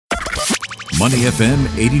Money FM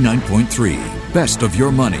 89.3. Best of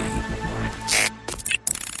your money.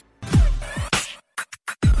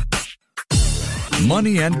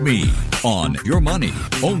 Money and Me on Your Money,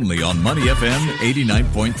 only on Money FM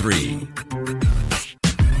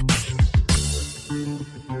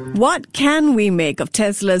 89.3. What can we make of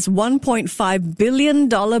Tesla's $1.5 billion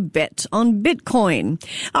bet on Bitcoin?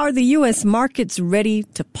 Are the U.S. markets ready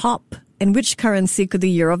to pop? And which currency could the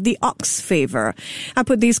year of the ox favor? I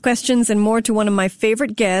put these questions and more to one of my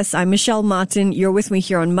favorite guests. I'm Michelle Martin. You're with me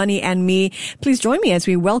here on Money and Me. Please join me as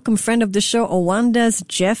we welcome friend of the show, Owanda's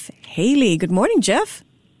Jeff Haley. Good morning, Jeff.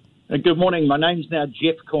 Good morning. My name's now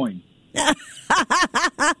Jeff Coin.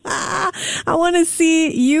 I want to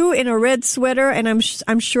see you in a red sweater, and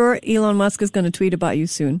I'm sure Elon Musk is going to tweet about you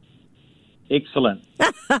soon. Excellent.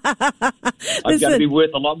 I've got to be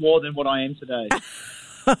worth a lot more than what I am today.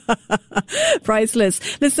 Priceless.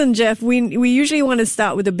 Listen, Jeff, we usually want to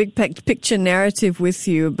start with a big picture narrative with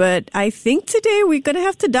you, but I think today we're going to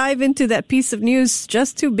have to dive into that piece of news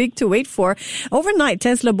just too big to wait for. Overnight,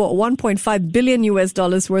 Tesla bought $1.5 billion worth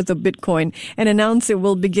of Bitcoin and announced it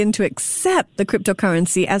will begin to accept the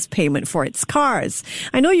cryptocurrency as payment for its cars.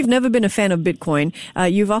 I know you've never been a fan of Bitcoin.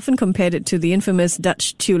 You've often compared it to the infamous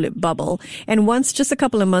Dutch tulip bubble. And once, just a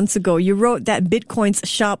couple of months ago, you wrote that Bitcoin's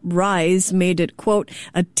sharp rise made it, quote,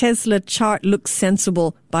 a Tesla chart looks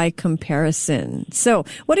sensible by comparison. So,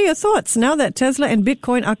 what are your thoughts now that Tesla and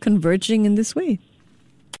Bitcoin are converging in this way?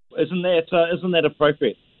 Isn't that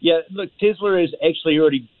appropriate? Yeah, look, Tesla has actually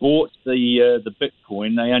already bought the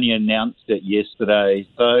Bitcoin. They only announced it yesterday.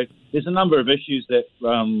 So there's a number of issues that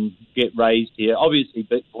get raised here. Obviously,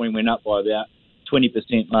 Bitcoin went up by about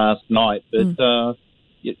 20% last night, but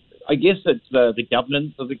I guess it's the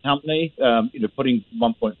governance of the company, putting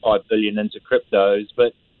 $1.5 billion into cryptos.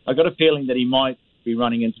 But I got a feeling that he might be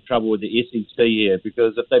running into trouble with the SEC here,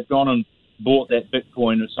 because if they've gone and bought that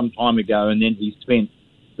Bitcoin some time ago, and then he spent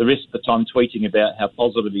the rest of the time tweeting about how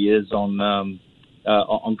positive he is on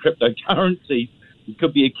cryptocurrency, he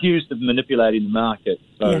could be accused of manipulating the market.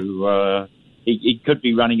 So he could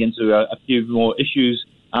be running into a few more issues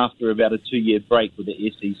after about a 2-year break with the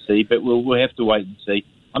SEC. But we'll have to wait and see.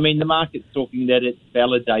 I mean, the market's talking that it's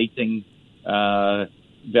validating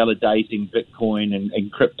Bitcoin and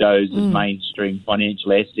cryptos as mainstream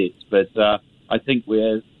financial assets. But I think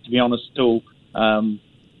we're, to be honest, still some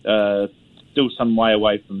way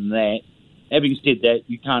away from that. Having said that,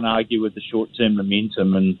 you can't argue with the short-term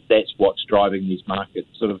momentum, and that's what's driving these markets,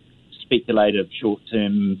 sort of speculative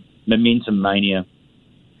short-term momentum mania.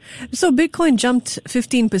 So Bitcoin jumped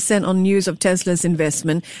 15% on news of Tesla's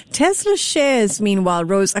investment. Tesla shares, meanwhile,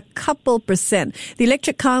 rose a couple percent. The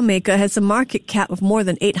electric car maker has a market cap of more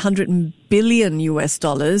than $800 billion.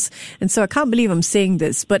 And so I can't believe I'm saying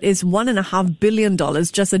this, but is $1.5 billion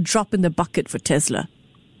just a drop in the bucket for Tesla?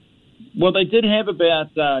 Well, they did have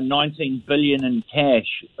about $19 billion in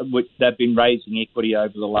cash, which they've been raising equity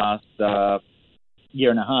over the last year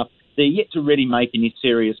and a half. They're yet to really make any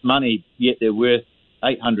serious money, yet they're worth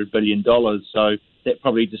 $800 billion. So that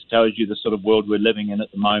probably just tells you the sort of world we're living in at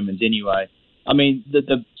the moment anyway. I mean,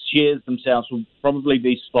 the shares themselves will probably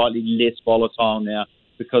be slightly less volatile now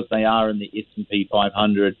because they are in the S&P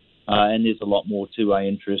 500, and there's a lot more two-way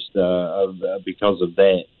interest because of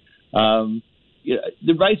that.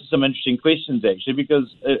 It raises some interesting questions, actually,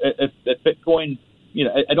 because if Bitcoin,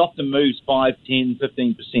 it often moves 5, 10,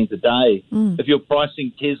 15% a day. If you're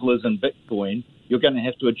pricing Teslas and Bitcoin, you're going to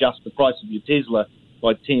have to adjust the price of your Tesla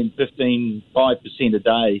by 10, 15, 5% a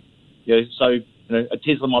day. So a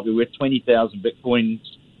Tesla might be worth 20,000 Bitcoins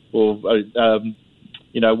or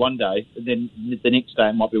one day, and then the next day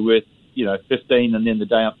it might be worth 15, and then the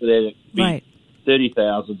day after that it could be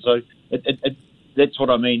 30,000. So that's what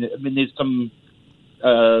I mean. I mean, there's some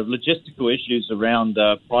logistical issues around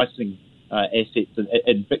pricing assets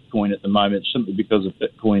in Bitcoin at the moment, simply because of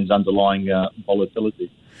Bitcoin's underlying volatility.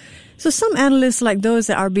 So some analysts, like those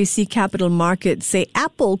at RBC Capital Markets, say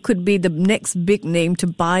Apple could be the next big name to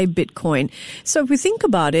buy Bitcoin. So if we think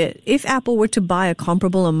about it, if Apple were to buy a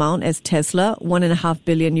comparable amount as Tesla, $1.5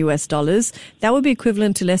 billion, that would be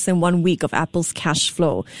equivalent to less than 1 week of Apple's cash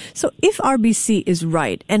flow. So if RBC is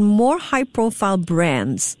right and more high-profile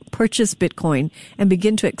brands purchase Bitcoin and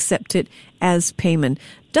begin to accept it as payment,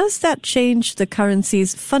 does that change the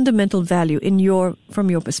currency's fundamental value from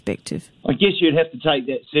your perspective? I guess you'd have to take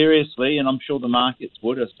that seriously, and I'm sure the markets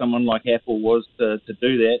would if someone like Apple was to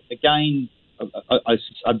do that. Again,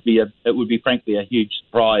 it would be frankly a huge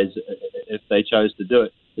surprise if they chose to do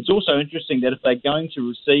it. It's also interesting that if they're going to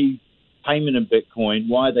receive payment in Bitcoin,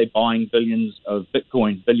 why are they buying billions of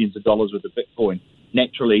dollars worth of Bitcoin?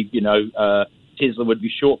 Naturally, Tesla would be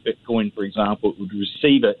short Bitcoin, for example, it would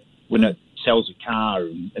receive it when it sells a car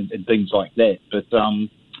and things like that. But,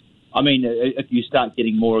 I mean, if you start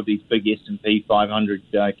getting more of these big S&P 500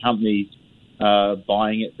 companies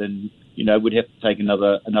buying it, then, we'd have to take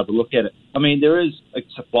another look at it. I mean, there is a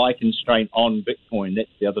supply constraint on Bitcoin. That's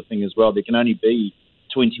the other thing as well. There can only be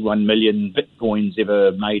 21 million Bitcoins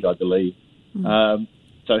ever made, I believe.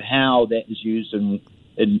 So how that is used in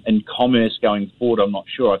commerce going forward, I'm not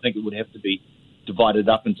sure. I think it would have to be divided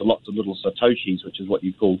up into lots of little Satoshis, which is what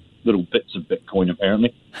you call little bits of Bitcoin,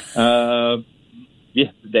 apparently.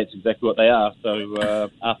 Yeah, that's exactly what they are. So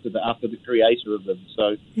after the creator of them.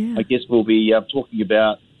 So I guess we'll be talking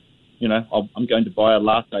about, I'm going to buy a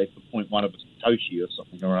latte for 0.1 of a Satoshi or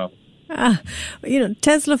something or other.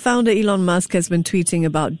 Tesla founder Elon Musk has been tweeting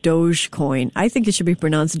about Dogecoin. I think it should be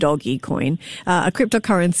pronounced Doggy Coin, a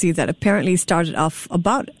cryptocurrency that apparently started off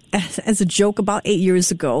as a joke about 8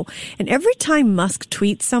 years ago. And every time Musk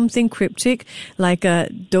tweets something cryptic, like a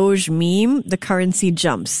Doge meme, the currency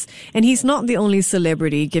jumps. And he's not the only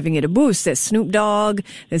celebrity giving it a boost. There's Snoop Dogg,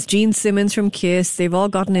 there's Gene Simmons from Kiss. They've all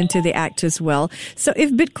gotten into the act as well. So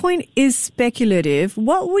if Bitcoin is speculative,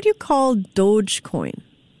 what would you call Dogecoin?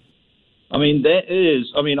 I mean,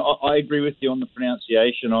 I agree with you on the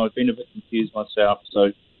pronunciation. I've been a bit confused myself,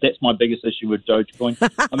 so that's my biggest issue with Dogecoin.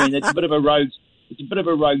 I mean, it's a bit of a rogues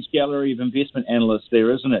gallery of investment analysts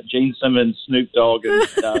there, isn't it? Gene Simmons, Snoop Dogg, and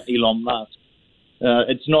Elon Musk.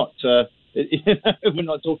 It's not. We're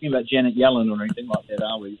not talking about Janet Yellen or anything like that,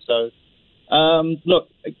 are we? So, look,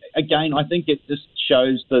 again, I think it just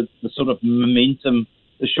shows the sort of momentum,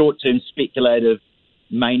 the short-term speculative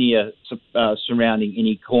mania surrounding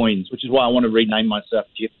any coins, which is why I want to rename myself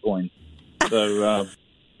Jeff Coin. So,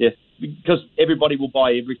 because everybody will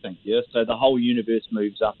buy everything, so the whole universe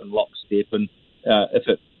moves up in lockstep, and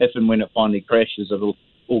if and when it finally crashes, it'll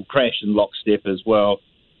all crash in lockstep as well.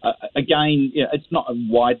 Again, it's not a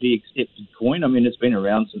widely accepted coin. I mean, it's been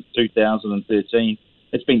around since 2013.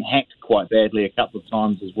 It's been hacked quite badly a couple of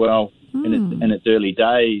times as well in its early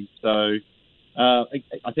days, so I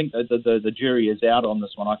think the jury is out on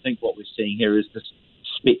this one. I think what we're seeing here is this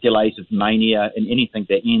speculative mania in anything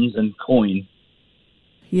that ends in coin.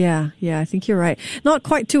 Yeah, I think you're right. Not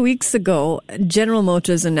quite 2 weeks ago, General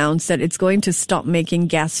Motors announced that it's going to stop making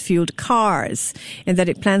gas-fueled cars and that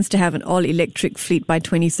it plans to have an all-electric fleet by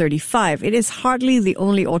 2035. It is hardly the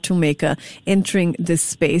only automaker entering this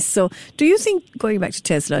space. So do you think, going back to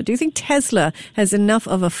Tesla, do you think Tesla has enough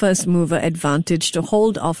of a first-mover advantage to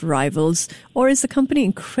hold off rivals, or is the company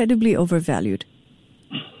incredibly overvalued?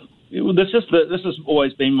 Well, this has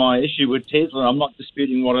always been my issue with Tesla. I'm not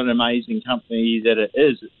disputing what an amazing company that it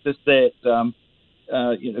is. It's just that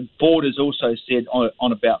Ford has also said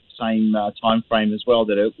on about the same time frame as well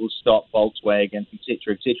that it will stop Volkswagen,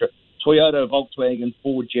 etc., etc. Toyota, Volkswagen,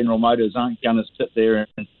 Ford, General Motors aren't going to sit there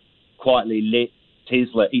and quietly let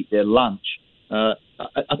Tesla eat their lunch. I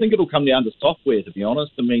think it'll come down to software, to be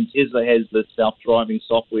honest. I mean, Tesla has this self-driving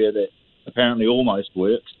software that apparently almost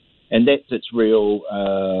works. And that's its real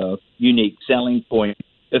unique selling point.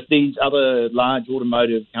 If these other large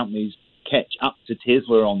automotive companies catch up to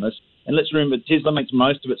Tesla on this, and let's remember, Tesla makes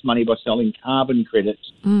most of its money by selling carbon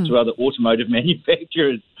credits to other automotive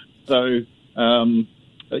manufacturers. So, I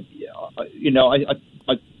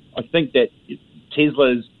think that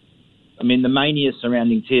Tesla's, the mania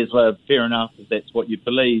surrounding Tesla, fair enough if that's what you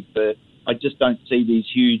believe, but I just don't see these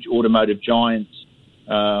huge automotive giants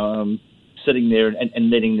sitting there and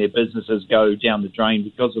letting their businesses go down the drain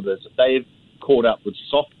because of this. If they've caught up with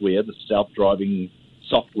software, the self-driving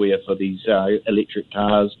software for these electric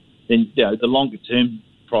cars, then the longer-term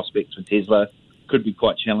prospects for Tesla could be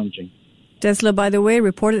quite challenging. Tesla, by the way,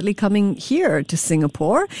 reportedly coming here to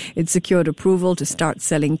Singapore. It secured approval to start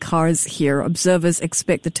selling cars here. Observers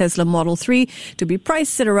expect the Tesla Model 3 to be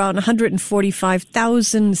priced at around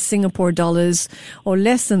 145,000 Singapore dollars, or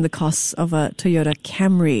less than the cost of a Toyota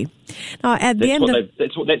Camry. Now, at the end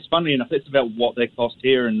that's funny enough. That's about what they cost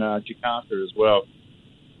here in Jakarta as well.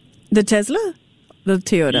 The Tesla? The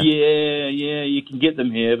Toyota? Yeah, you can get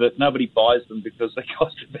them here, but nobody buys them because they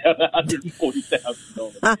cost about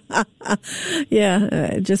 $140,000.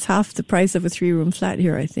 Yeah, just half the price of a 3-room flat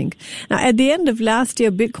here, I think. Now, at the end of last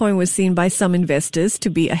year, Bitcoin was seen by some investors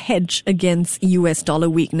to be a hedge against US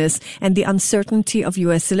dollar weakness and the uncertainty of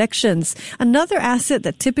US elections. Another asset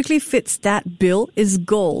that typically fits that bill is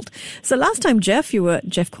gold. So last time, Jeff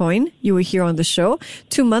Coyne, you were here on the show.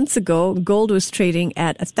 2 months ago, gold was trading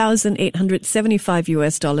at $1,875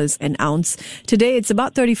 US dollars an ounce. Today, it's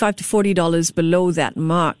about $35 to $40 below that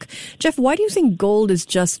mark. Jeff, why do you think gold is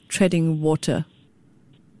just treading water?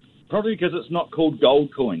 Probably because it's not called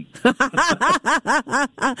gold coin. That's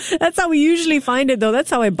how we usually find it, though. That's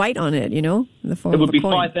how I bite on it, in the form It would of a be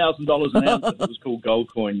coin. $5,000 an ounce if it was called gold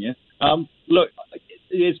coin, yeah? Look,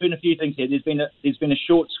 there's been a few things here. There's been a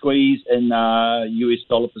short squeeze in US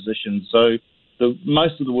dollar positions. So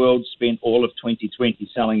most of the world spent all of 2020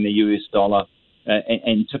 selling the US dollar.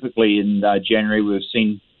 And typically in January, we've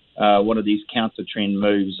seen one of these counter-trend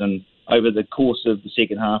moves. And over the course of the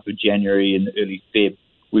second half of January and early Feb,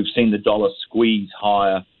 we've seen the dollar squeeze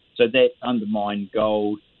higher. So that undermined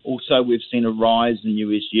gold. Also, we've seen a rise in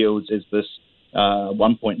US yields as this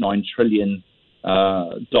 $1.9 trillion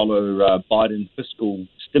Biden fiscal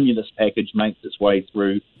stimulus package makes its way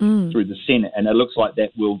through the Senate. And it looks like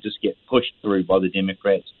that will just get pushed through by the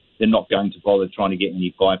Democrats. They're not going to bother trying to get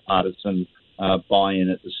any bipartisan buy-in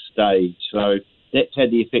at this stage. So that's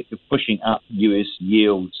had the effect of pushing up US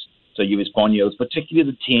yields, so US bond yields,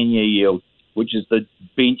 particularly the 10-year yield, which is the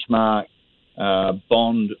benchmark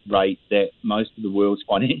bond rate that most of the world's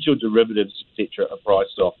financial derivatives, etc., are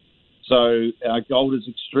priced off. So gold is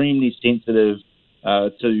extremely sensitive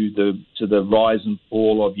to the rise and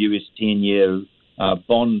fall of US 10-year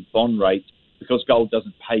bond rates because gold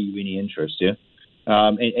doesn't pay you any interest. Yeah,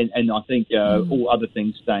 and I think all other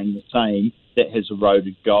things staying the same, that has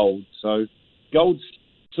eroded gold. So gold's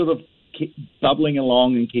sort of bubbling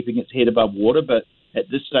along and keeping its head above water, but at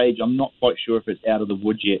this stage, I'm not quite sure if it's out of the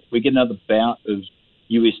woods yet. If we get another bout of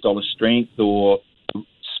US dollar strength or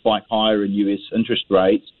spike higher in US interest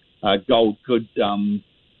rates, gold could go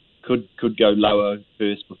lower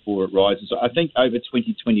first before it rises. So I think over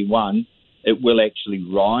 2021, it will actually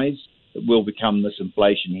rise. It will become this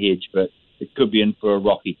inflation hedge, but it could be in for a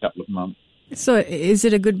rocky couple of months. So is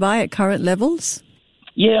it a good buy at current levels?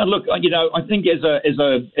 Yeah, look, I think as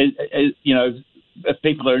if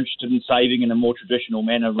people are interested in saving in a more traditional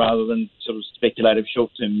manner rather than sort of speculative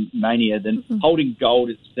short-term mania, then holding gold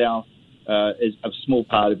itself is a small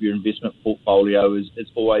part of your investment portfolio is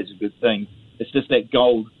always a good thing. It's just that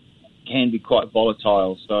gold can be quite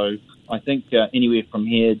volatile. So I think anywhere from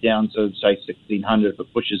here down to, say, 1,600, if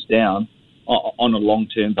it pushes down on a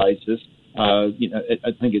long-term basis, I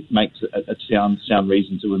think it makes a sound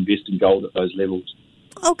reason to invest in gold at those levels.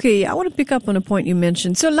 Okay, I want to pick up on a point you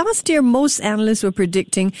mentioned. So last year, most analysts were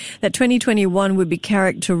predicting that 2021 would be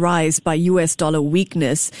characterized by US dollar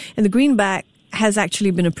weakness, and the greenback has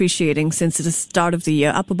actually been appreciating since the start of the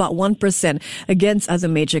year, up about 1% against other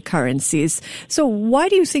major currencies. So why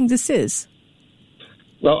do you think this is?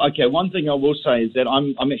 Well, okay, one thing I will say is that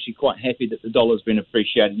I'm actually quite happy that the dollar's been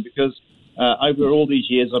appreciating because over all these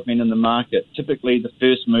years I've been in the market, typically the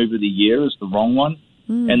first move of the year is the wrong one,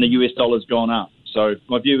 and the US dollar's gone up. So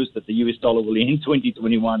my view is that the US dollar will end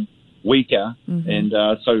 2021 weaker, and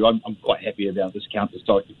so I'm quite happy about this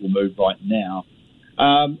counter-cyclical move right now.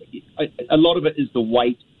 A lot of it is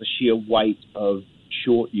the sheer weight of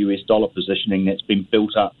short US dollar positioning that's been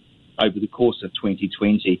built up over the course of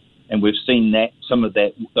 2020, and we've seen that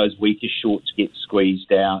those weaker shorts get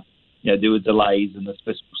squeezed out. There were delays in the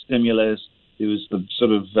fiscal stimulus. There was the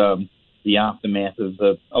sort of the aftermath of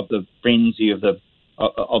the frenzy of the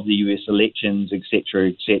US elections, etc.,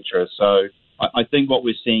 etc. So I think what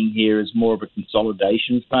we're seeing here is more of a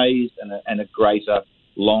consolidation phase and a greater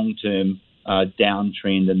long-term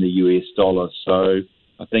downtrend in the US dollar. So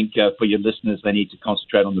I think for your listeners, they need to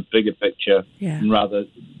concentrate on the bigger picture rather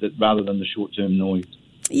than the short-term noise.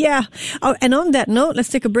 Yeah. Oh, and on that note, let's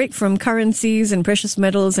take a break from currencies and precious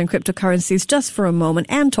metals and cryptocurrencies just for a moment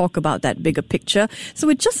and talk about that bigger picture. So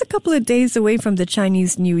we're just a couple of days away from the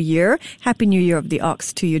Chinese New Year. Happy New Year of the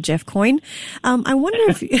Ox to you, Jeff Coyne. I wonder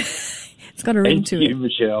if it's got a ring to it. Thank you,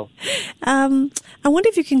 Michelle. I wonder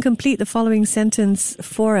if you can complete the following sentence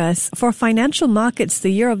for us. For financial markets, the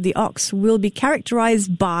Year of the Ox will be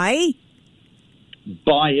characterized by...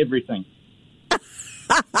 Buy everything.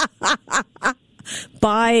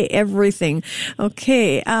 Buy everything.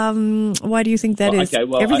 Okay. Why do you think that is? Okay,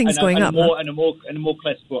 well, everything's going up. And a more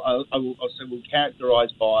classical, I will say, will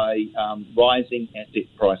characterised by rising asset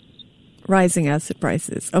prices. Rising asset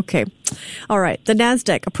prices. Okay. All right. The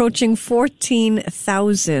NASDAQ approaching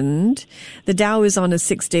 14,000. The Dow is on a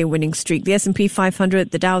 6-day winning streak. The S&P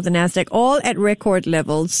 500, the Dow, the NASDAQ, all at record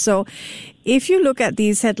levels. So if you look at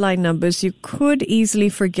these headline numbers, you could easily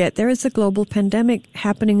forget there is a global pandemic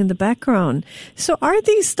happening in the background. So are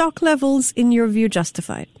these stock levels, in your view,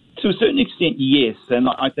 justified? To a certain extent, yes. And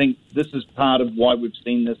I think this is part of why we've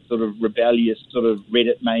seen this sort of rebellious sort of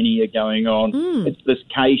Reddit mania going on. It's this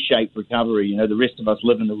K-shaped recovery. The rest of us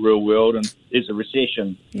live in the real world and there's a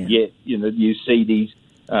recession. Yeah. Yet, you see these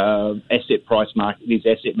asset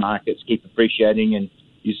markets keep appreciating and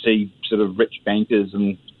you see sort of rich bankers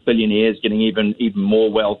and billionaires getting even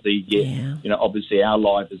more wealthy. Yet, obviously our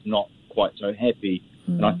life is not quite so happy.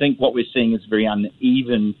 And I think what we're seeing is a very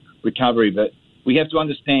uneven recovery. But we have to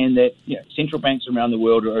understand that central banks around the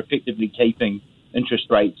world are effectively keeping interest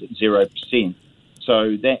rates at 0%.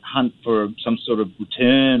 So that hunt for some sort of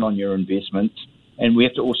return on your investments, and we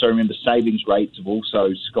have to also remember savings rates have also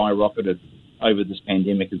skyrocketed over this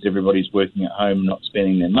pandemic as everybody's working at home and not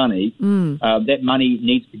spending their money. That money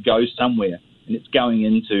needs to go somewhere, and it's going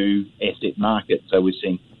into asset markets. So we're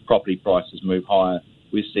seeing property prices move higher.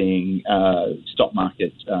 We're seeing stock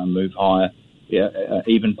markets move higher,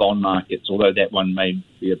 even bond markets, although that one may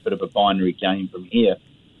be a bit of a binary game from here.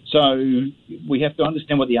 So we have to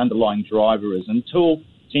understand what the underlying driver is. Until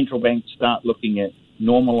central banks start looking at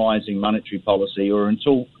normalising monetary policy, or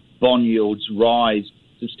until bond yields rise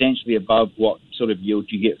substantially above what sort of yield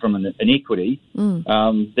you get from an equity,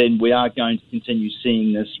 then we are going to continue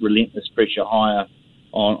seeing this relentless pressure higher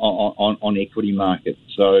on equity markets.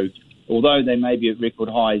 So although they may be at record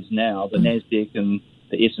highs now, the Nasdaq and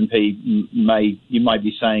the S&P you may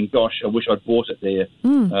be saying, "Gosh, I wish I'd bought it there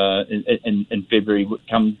in February,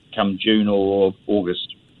 come June or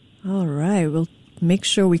August." All right, we'll make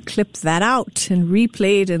sure we clip that out and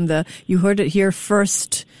replay it in the "You Heard It Here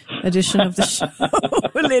First" edition of the show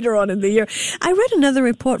later on in the year. I read another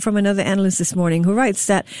report from another analyst this morning who writes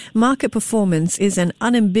that market performance is an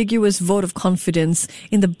unambiguous vote of confidence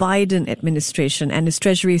in the Biden administration and his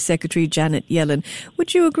Treasury Secretary Janet Yellen.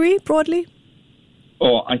 Would you agree broadly?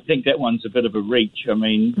 Oh, I think that one's a bit of a reach. I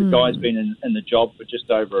mean, the guy's been in the job for just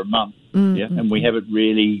over a month, and we haven't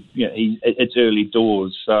really, it's early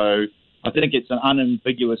doors. So I think it's an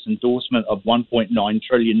unambiguous endorsement of $1.9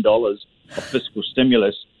 trillion of fiscal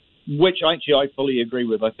stimulus, which actually I fully agree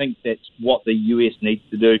with. I think that's what the US needs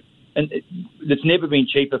to do. And it's never been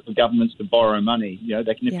cheaper for governments to borrow money.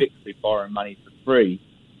 They can effectively borrow money for free,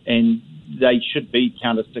 and they should be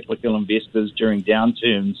counter-cyclical investors during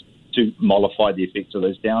downturns to mollify the effects of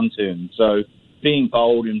those downturns. So being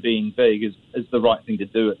bold and being big is the right thing to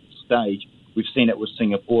do at this stage. We've seen it with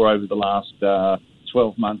Singapore over the last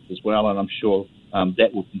 12 months as well, and I'm sure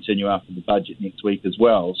that will continue after the budget next week as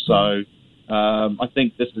well. So I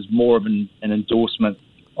think this is more of an endorsement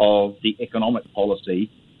of the economic policy,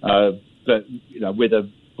 but whether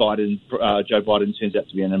Joe Biden turns out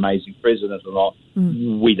to be an amazing president or not,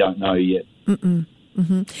 we don't know yet.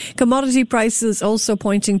 Commodity prices also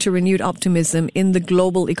pointing to renewed optimism in the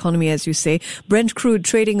global economy, as you say. Brent crude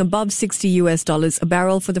trading above $60 a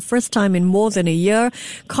barrel for the first time in more than a year.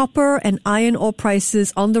 Copper and iron ore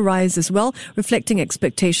prices on the rise as well, reflecting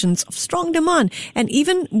expectations of strong demand. And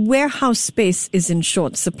even warehouse space is in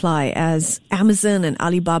short supply as Amazon and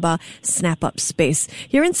Alibaba snap up space.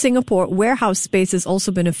 Here in Singapore, warehouse space has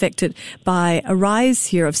also been affected by a rise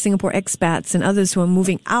here of Singapore expats and others who are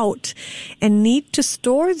moving out and need to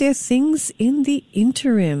store their things in the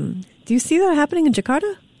interim. Do you see that happening in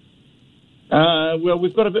Jakarta? Well,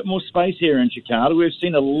 we've got a bit more space here in Jakarta. We've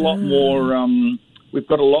seen a lot more. We've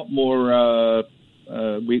got a lot more.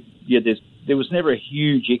 There was never a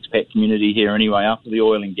huge expat community here anyway. After the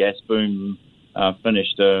oil and gas boom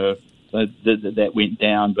finished, that went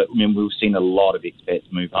down. But I mean, we've seen a lot of expats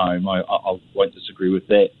move home. I won't disagree with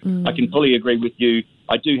that. I can fully agree with you.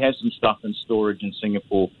 I do have some stuff in storage in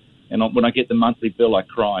Singapore. And when I get the monthly bill, I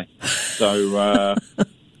cry. So,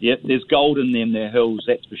 there's gold in them there hills,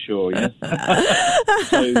 that's for sure. Yeah.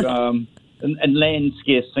 So, and land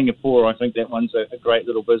scarce Singapore, I think that one's a great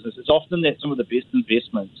little business. It's often that some of the best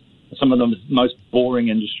investments, some of the most boring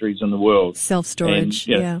industries in the world. Self-storage,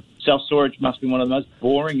 and, self-storage must be one of the most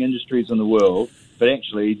boring industries in the world. But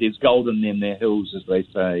actually, there's gold in them there hills, as they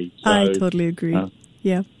say. So, I totally agree.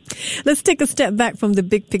 Yeah. Let's take a step back from the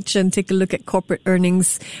big picture and take a look at corporate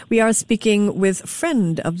earnings. We are speaking with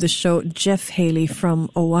friend of the show, Jeff Haley from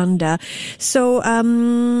Owanda. So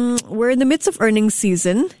we're in the midst of earnings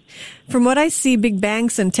season. From what I see, big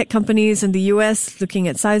banks and tech companies in the U.S. looking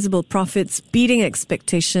at sizable profits, beating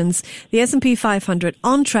expectations. The S&P 500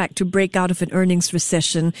 on track to break out of an earnings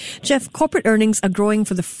recession. Jeff, corporate earnings are growing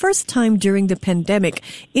for the first time during the pandemic.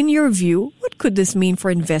 In your view, what could this mean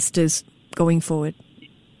for investors going forward?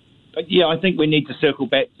 Yeah, I think we need to circle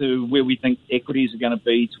back to where we think equities are going to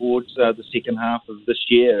be towards the second half of this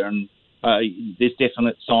year. And there's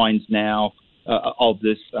definite signs now of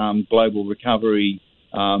this global recovery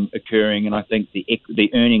occurring. And I think the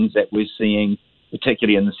earnings that we're seeing,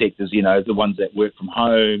 particularly in the sectors, the ones that work from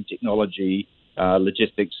home, technology,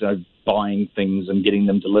 logistics, buying things and getting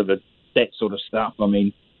them delivered, that sort of stuff. I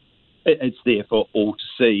mean, it's there for all to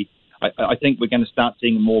see. I think we're going to start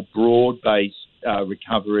seeing a more broad-based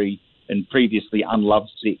recovery in previously unloved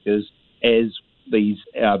sectors as these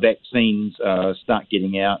vaccines start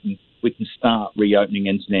getting out and we can start reopening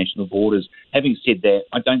international borders. Having said that,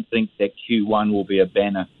 I don't think that Q1 will be a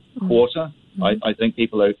banner quarter. I think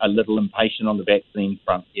people are a little impatient on the vaccine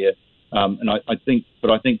front here. And I think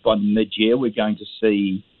by the mid-year, we're going to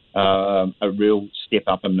see a real step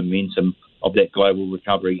up in momentum of that global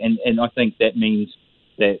recovery. And I think that means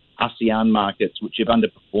that ASEAN markets, which have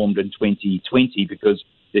underperformed in 2020 because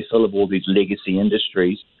they're full of all these legacy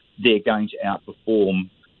industries, they're going to outperform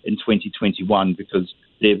in 2021 because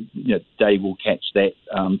they will catch that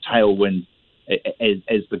tailwind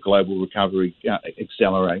as the global recovery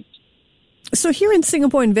accelerates. So here in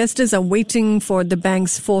Singapore, investors are waiting for the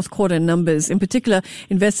bank's fourth quarter numbers. In particular,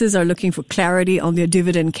 investors are looking for clarity on their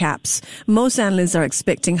dividend caps. Most analysts are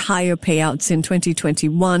expecting higher payouts in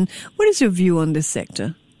 2021. What is your view on this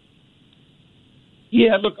sector?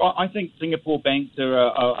 Yeah, look, I think Singapore banks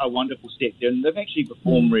are a wonderful sector, and they've actually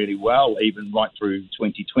performed really well, even right through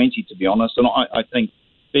 2020, to be honest. And I think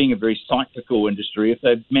being a very cyclical industry, if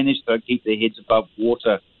they've managed to keep their heads above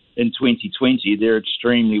water in 2020, they're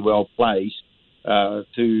extremely well placed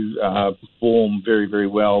to perform very, very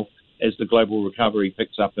well as the global recovery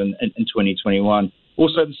picks up in 2021.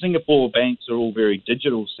 Also, the Singapore banks are all very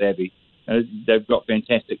digital savvy. They've got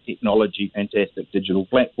fantastic technology, fantastic digital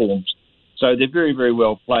platforms. So they're very, very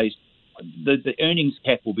well placed. The earnings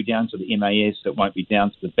cap will be down to the MAS. It won't be down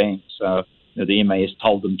to the banks. The MAS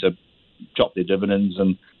told them to drop their dividends,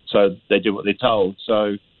 and so they do what they're told.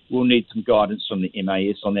 So we'll need some guidance from the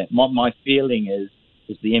MAS on that. My feeling is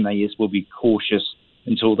the MAS will be cautious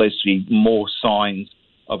until they see more signs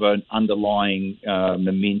of an underlying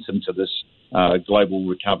momentum to this global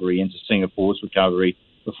recovery, into Singapore's recovery,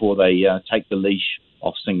 before they take the leash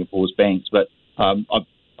off Singapore's banks. But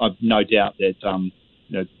I've no doubt that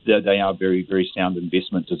they are very, very sound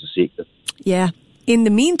investments as a sector. Yeah. In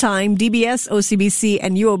the meantime, DBS, OCBC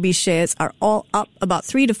and UOB shares are all up about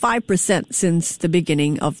 3 to 5% since the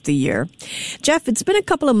beginning of the year. Jeff, it's been a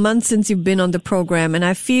couple of months since you've been on the program, and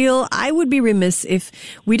I feel I would be remiss if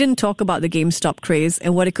we didn't talk about the GameStop craze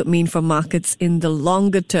and what it could mean for markets in the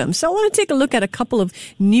longer term. So I want to take a look at a couple of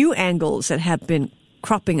new angles that have been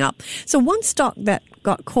cropping up. So one stock that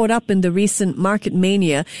got caught up in the recent market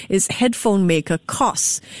mania is headphone maker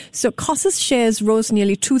Koss. So Koss's shares rose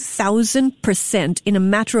nearly 2,000% in a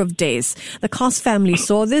matter of days. The Koss family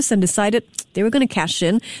saw this and decided they were going to cash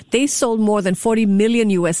in. They sold more than $40 million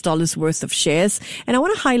worth of shares. And I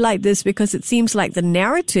want to highlight this because it seems like the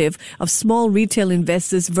narrative of small retail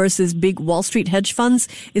investors versus big Wall Street hedge funds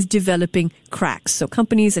is developing cracks. So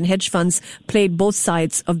companies and hedge funds played both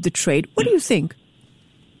sides of the trade. What do you think?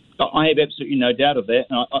 I have absolutely no doubt of that.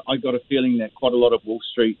 And I got a feeling that quite a lot of Wall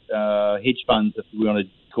Street hedge funds, if we want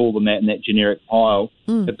to call them that in that generic pile,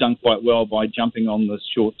 have done quite well by jumping on this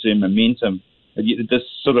short-term momentum. This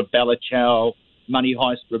sort of Bella Ciao money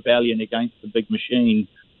heist rebellion against the big machine,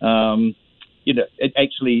 it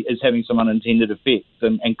actually is having some unintended effects.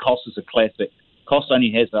 And Koss is a classic. Koss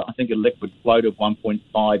only has, I think, a liquid float of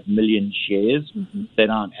 1.5 million shares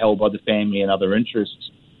that aren't held by the family and other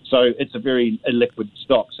interests. So it's a very illiquid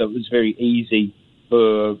stock. So it was very easy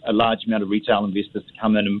for a large amount of retail investors to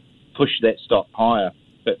come in and push that stock higher.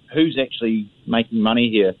 But who's actually making money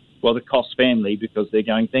here? Well, the Koss family, because they're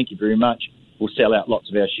going, thank you very much. We'll sell out lots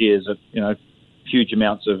of our shares at huge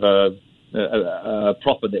amounts of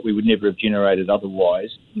profit that we would never have generated otherwise.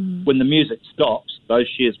 When the music stops, those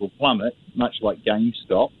shares will plummet, much like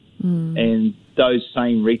GameStop, and those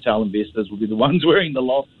same retail investors will be the ones wearing the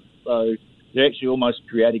losses. So they're actually almost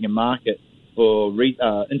creating a market for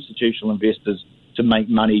institutional investors to make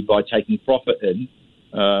money by taking profit in,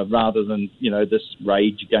 rather than this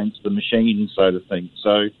rage against the machine sort of thing.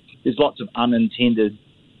 So there's lots of unintended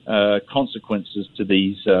consequences to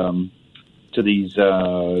these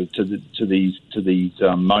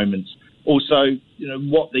moments. Also,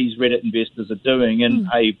 what these Reddit investors are doing, and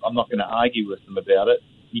hey, I'm not going to argue with them about it.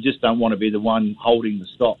 You just don't want to be the one holding the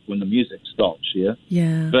stock when the music stops, yeah?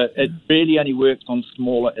 But it really only works on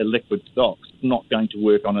smaller illiquid stocks. It's not going to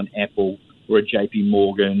work on an Apple or a JP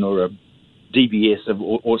Morgan or a DBS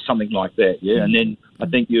or something like that, yeah? And then I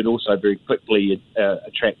think you'd also very quickly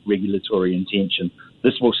attract regulatory attention.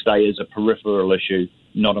 This will stay as a peripheral issue,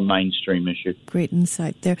 not a mainstream issue. Great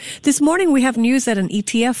insight there. This morning we have news that an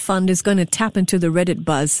ETF fund is going to tap into the Reddit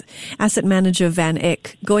buzz. Asset manager Van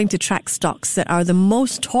Eck going to track stocks that are the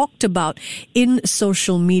most talked about in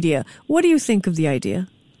social media. What do you think of the idea?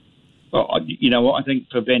 Well, you know what? I think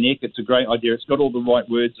for Van Eck it's a great idea. It's got all the right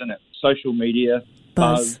words in it. Social media,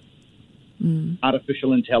 buzz.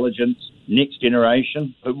 Artificial intelligence, next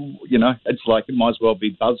generation. It's like it might as well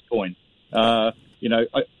be BuzzCoin.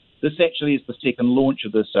 this actually is the second launch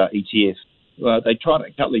of this ETF. They tried it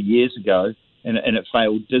a couple of years ago, and it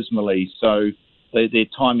failed dismally. So they're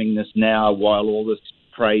timing this now while all this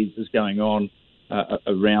craze is going on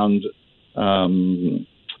around Reddit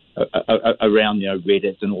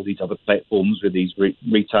and all these other platforms where these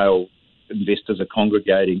retail investors are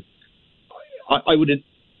congregating. I would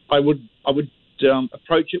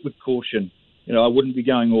approach it with caution. I wouldn't be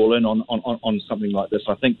going all in on something like this.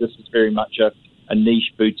 I think this is very much a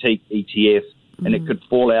niche boutique ETF, and it could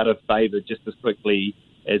fall out of favour just as quickly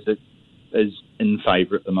as it is in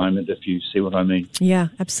favour at the moment, if you see what I mean. Yeah,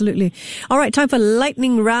 absolutely. All right, time for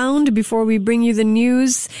lightning round before we bring you the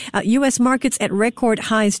news. U.S. markets at record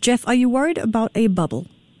highs. Jeff, are you worried about a bubble?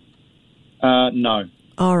 No.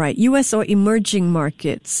 All right, U.S. or emerging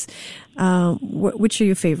markets? Which are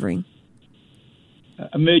you favouring?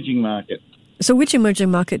 Emerging market. So which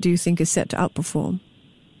emerging market do you think is set to outperform?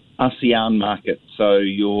 ASEAN market, so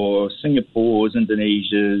your Singapore's,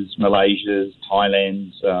 Indonesia's, Malaysia's,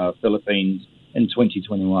 Thailand's, Philippines in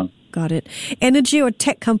 2021. Got it. Energy or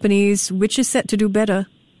tech companies, which is set to do better?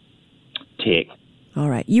 Tech.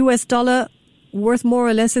 All right. US dollar worth more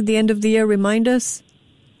or less at the end of the year, remind us?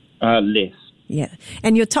 Less. Yeah.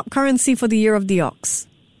 And your top currency for the year of the ox?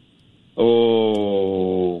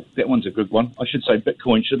 Oh, that one's a good one. I should say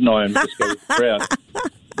Bitcoin, shouldn't I? And just go with the crowd.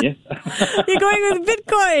 Yeah. You're going with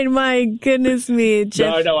Bitcoin. My goodness me,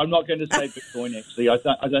 Jeff. No, I'm not going to say Bitcoin. Actually, I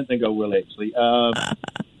don't think I will. Actually,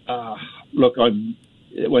 look,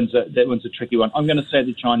 that one's a tricky one. I'm going to say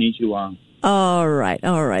the Chinese yuan. All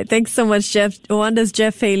right. Thanks so much, Jeff. Rwanda's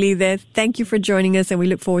Jeff Haley there. Thank you for joining us, and we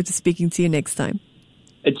look forward to speaking to you next time.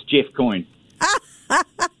 It's Jeff Coin.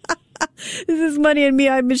 This is Money and Me.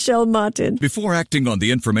 I'm Michelle Martin. Before acting on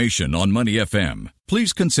the information on Money FM,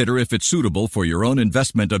 please consider if it's suitable for your own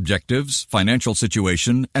investment objectives, financial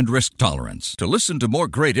situation, and risk tolerance. To listen to more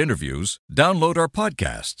great interviews, download our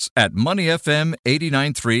podcasts at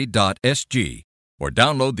moneyfm893.sg or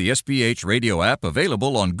download the SPH radio app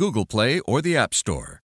available on Google Play or the App Store.